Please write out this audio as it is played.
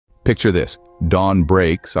Picture this: dawn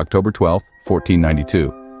breaks, October 12th,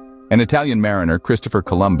 1492. An Italian mariner, Christopher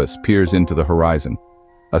Columbus, peers into the horizon.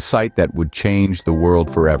 A sight that would change the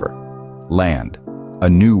world forever. Land. A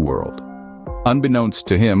new world. Unbeknownst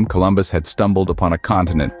to him, Columbus had stumbled upon a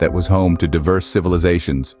continent that was home to diverse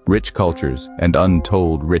civilizations, rich cultures, and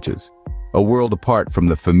untold riches. A world apart from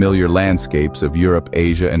the familiar landscapes of Europe,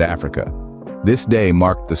 Asia, and Africa. This day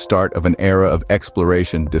marked the start of an era of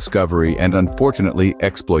exploration, discovery, and unfortunately,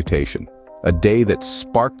 exploitation. A day that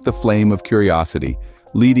sparked the flame of curiosity,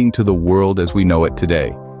 leading to the world as we know it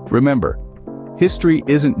today. Remember, history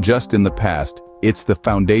isn't just in the past, it's the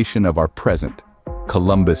foundation of our present.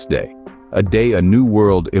 Columbus Day. A day a new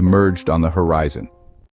world emerged on the horizon.